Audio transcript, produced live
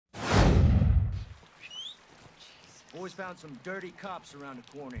Boys found some dirty cops around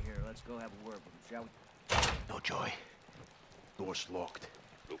the corner here. Let's go have a word with them, shall we? No joy. Door's locked.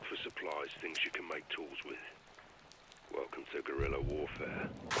 Look for supplies, things you can make tools with. Welcome to guerrilla warfare.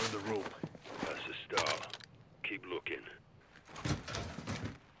 On the rope. That's a start. Keep looking.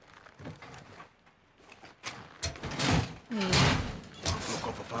 Broke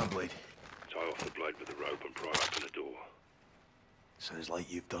off a fan blade. Tie off the blade with the rope and pry open the door. Sounds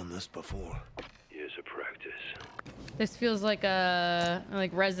like you've done this before. Years of practice. This feels like a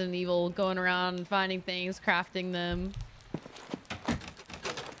Resident Evil, going around finding things, crafting them.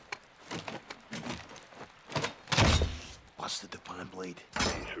 Busted the fan blade.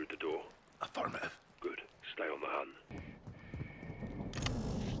 In through the door. Affirmative. Good. Stay on the hunt.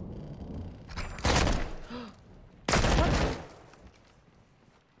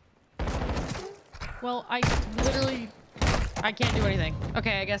 Well, I can't do anything.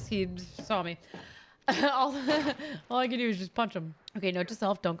 Okay, I guess he saw me. all I can do is just punch him. Okay, note to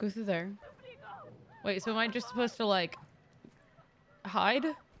self, don't go through there. Wait, so am I just supposed to like hide?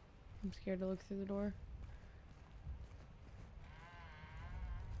 I'm scared to look through the door.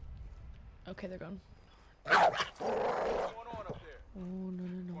 Okay, they're gone. What's going on up there? Oh, no,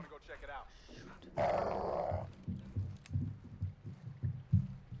 no, no. Want to go check it out?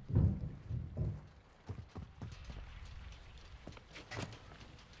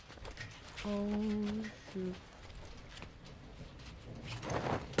 Oh, shoot.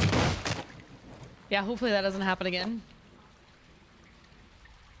 Yeah, hopefully that doesn't happen again.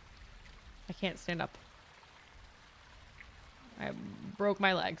 I can't stand up. I broke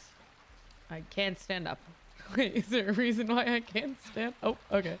my legs. I can't stand up. Wait, is there a reason why I can't stand? Oh,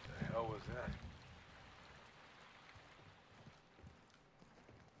 okay. What the hell was that?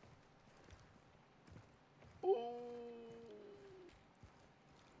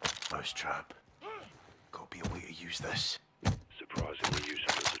 Mousetrap. Gotta be a way to use this. Surprisingly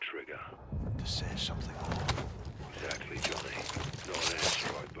useful as a trigger. To set something off. Exactly, Johnny. Not an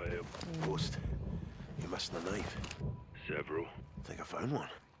airstrike, but Ghost. You missing a knife? several. Think I found one.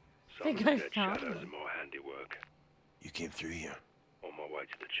 Some Think of the I dead found shadows one. are my handiwork. You came through here, On my way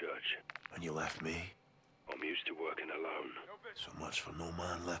to the church. and you left me. I'm used to working alone. So much for no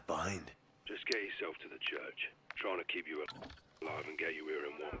man left behind. Just get yourself to the church. Trying to keep you alive and get you here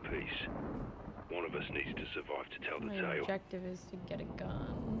in one piece. One of us needs to survive to tell the My tale. objective is to get a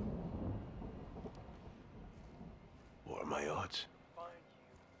gun. What are my odds?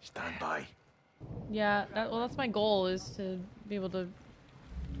 Stand by. Yeah, well, that's my goal, is to be able to...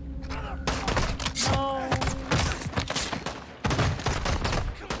 No!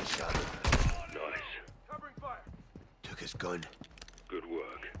 Killed the shadow. Nice. Covering fire. Took his gun. Good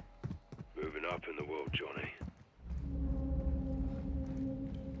work. Moving up in the world, Johnny.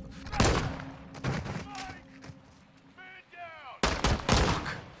 Man down.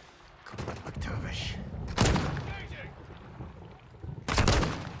 Come on, McTavish.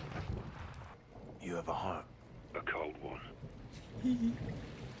 You have a heart. A cold one.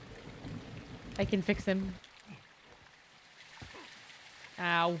 I can fix him.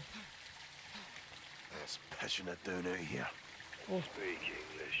 Ow. It's pissing it down out here. Speak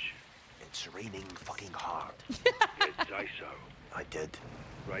English. It's raining fucking hard. Did say so. I did.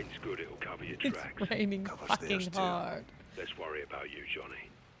 Rain's good, it'll cover your It's tracks. raining Covers fucking theirs too. hard. Let's worry about you, Johnny.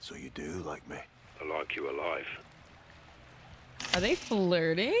 So you do like me. I like you alive. Are they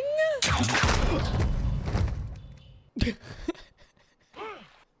flirting?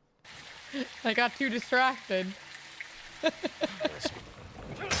 I got too distracted.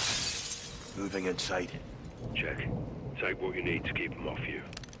 Moving inside. Check. Take what you need to keep them off you.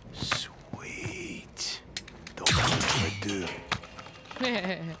 Sweet. Don't know what I do.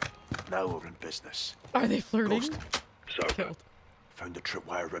 Now we're in business. Are they flirting? Ghost. Sober. Killed. Found the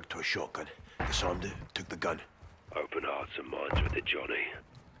tripwire rigged to a shotgun. Disarmed it, took the gun. Open hearts and minds with it, Johnny.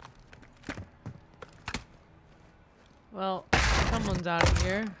 Well, someone's out of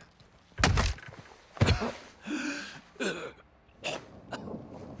here.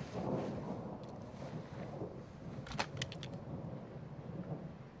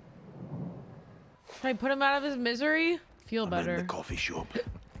 Should I put him out of his misery? Feel I'm better. in the coffee shop.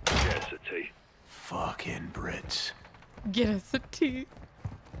 Yes, a tea. Fucking Brits. Get us a tea.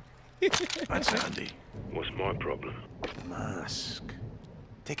 That's handy. What's my problem? Mask.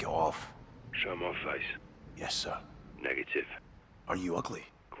 Take it off. Show my face. Yes, sir. Negative. Are you ugly?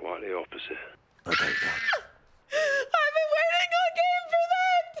 Quite the opposite. I doubt that. I've been waiting all game for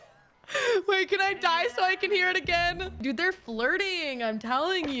that. Wait, can I die so I can hear it again? Dude, they're flirting. I'm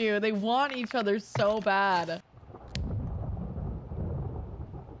telling you. They want each other so bad.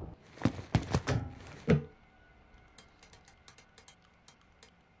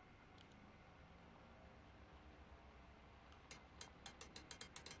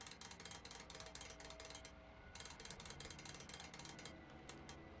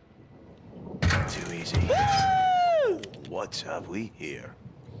 easy. What have we here?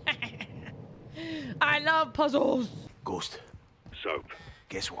 I love puzzles. Ghost, Soap.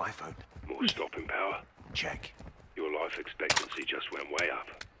 guess what I found? More stopping power. Check. Your life expectancy just went way up.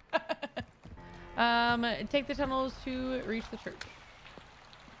 Take the tunnels to reach the church.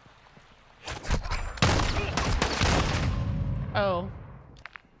 Oh.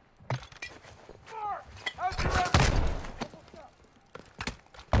 How's your effort?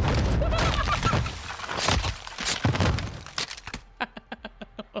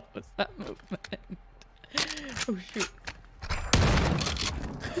 What was that movement? Oh shoot.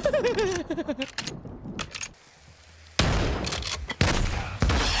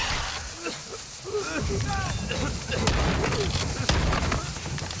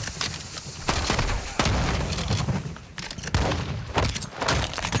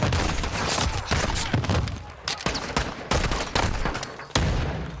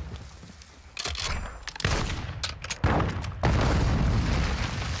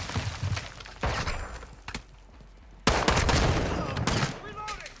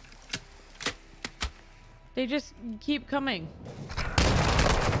 They just keep coming.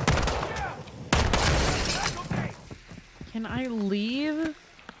 Can I leave?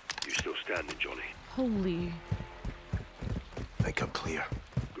 You still standing, Johnny? Holy. Think I'm clear.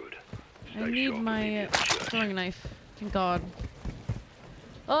 Good. I Stay need sharp and meet me my at the church. throwing knife. Thank God.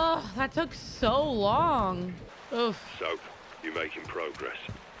 Oh, that took so long. Oof. Soap, you making progress.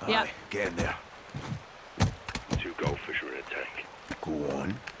 Yeah. Aye, get in there. 2 goldfish are in a tank. Go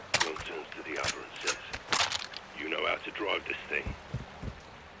on. One turns to the other and says, "You know how to drive this thing."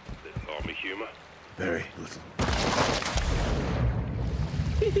 Little army humor. Very little.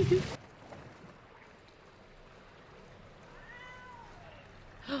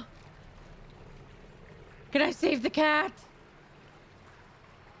 Can I save the cat?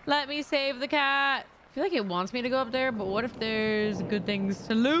 Let me save the cat. I feel like it wants me to go up there, but what if there's good things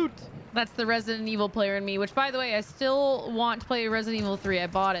to loot? That's the Resident Evil player in me, which, by the way, I still want to play Resident Evil 3. I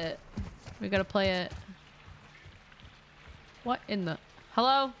bought it. We gotta play it. What in the...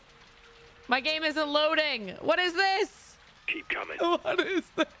 Hello? My game isn't loading. What is this? Keep coming. What is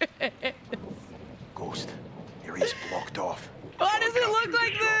this? Ghost, area's blocked off. Why does it look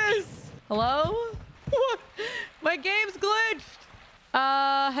like this? Hello? What? My game's glitched.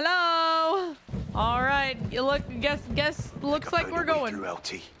 Hello? All right. You look, guess, looks Think I like found we're a way going. through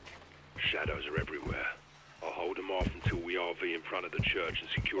LT. Shadows are everywhere. I'll hold them off until we RV in front of the church and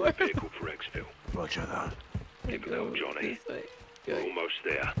secure a vehicle for exfil. Roger that. Keep it up, Johnny. This way. We're almost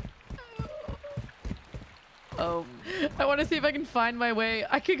there. Oh, I want to see if I can find my way.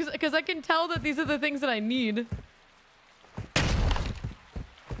 Because I can tell that these are the things that I need.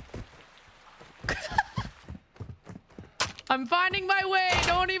 I'm finding my way.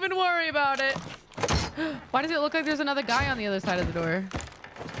 Don't even worry about it. Why does it look like there's another guy on the other side of the door?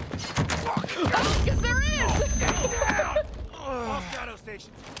 Oh, because there is! Off shadow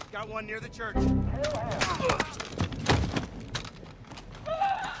station. Got one near the church.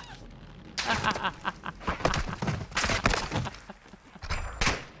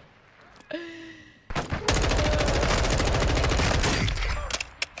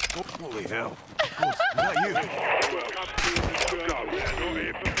 Holy hell. Ghost, is that you? I'm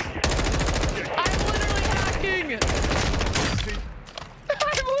literally hacking!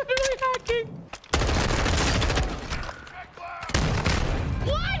 I'm literally hacking!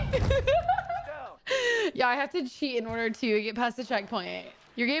 What? Yeah, I have to cheat in order to get past the checkpoint.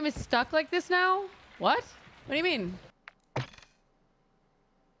 Your game is stuck like this now? What? What do you mean?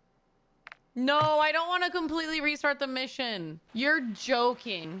 No, I don't want to completely restart the mission. You're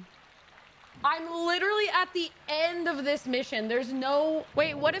joking. I'm literally at the end of this mission. There's no...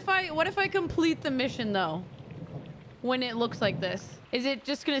 Wait, what if I complete the mission though? When it looks like this? Is it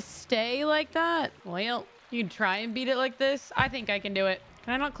just gonna stay like that? Well, you can try and beat it like this. I think I can do it.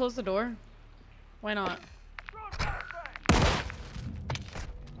 Can I not close the door? Why not?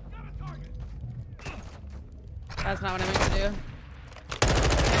 That's not what I meant to do.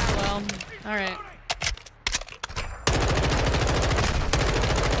 Yeah, well, all right.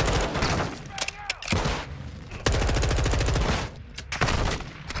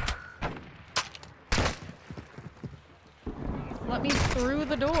 Let me through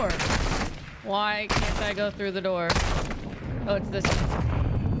the door. Why can't I go through the door? Oh, it's this one.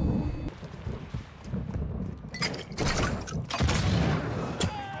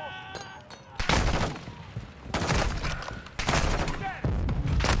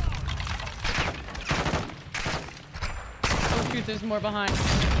 Oh shoot, there's more behind.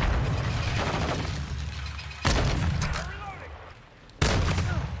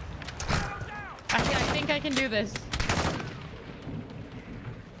 I I can do this.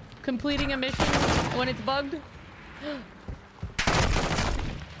 Completing a mission when it's bugged.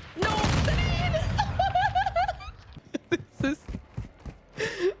 No, this is...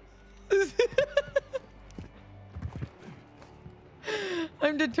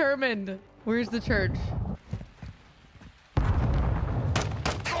 I'm determined. Where's the church?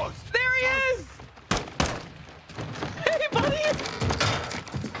 There he is! Hey, buddy!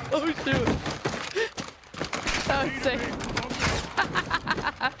 Oh, shoot. That was sick.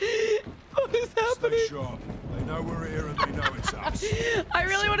 What is happening? Stay sharp. They know we're here and they know it's us. I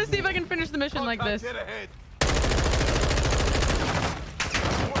really want to see if I can finish the mission like this. Get ahead.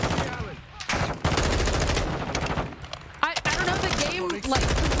 I don't know, the game like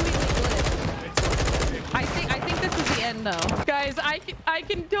completely glitched. I think this is the end though. Guys, I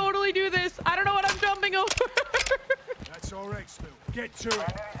can totally do this. I don't know what I'm jumping over. That's our exfil. Get to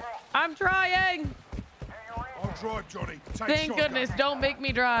it. I'm trying. I'll drive, Johnny. Take Thank shotgun. goodness, don't make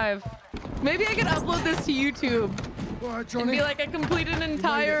me drive. Maybe I could upload this to YouTube All right, and Johnny. be like, I completed an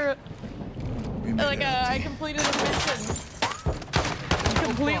entire, We made like it. I completed a mission.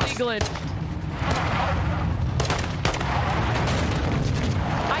 Completely glitched.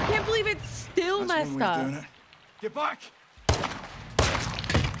 I can't believe it's still That's one messed way of up. doing it. Get back.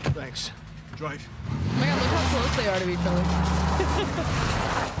 Thanks. Drive. Oh my god, look how close they are to each other.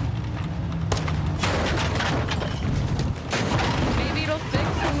 Maybe it'll fix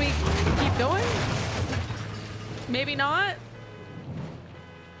when we keep going? Maybe not?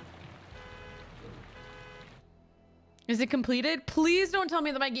 Is it completed? Please don't tell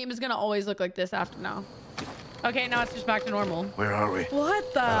me that my game is gonna always look like this after now. Okay, now it's just back to normal. Where are we?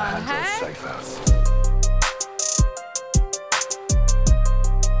 What the Alejandro's heck? safe house.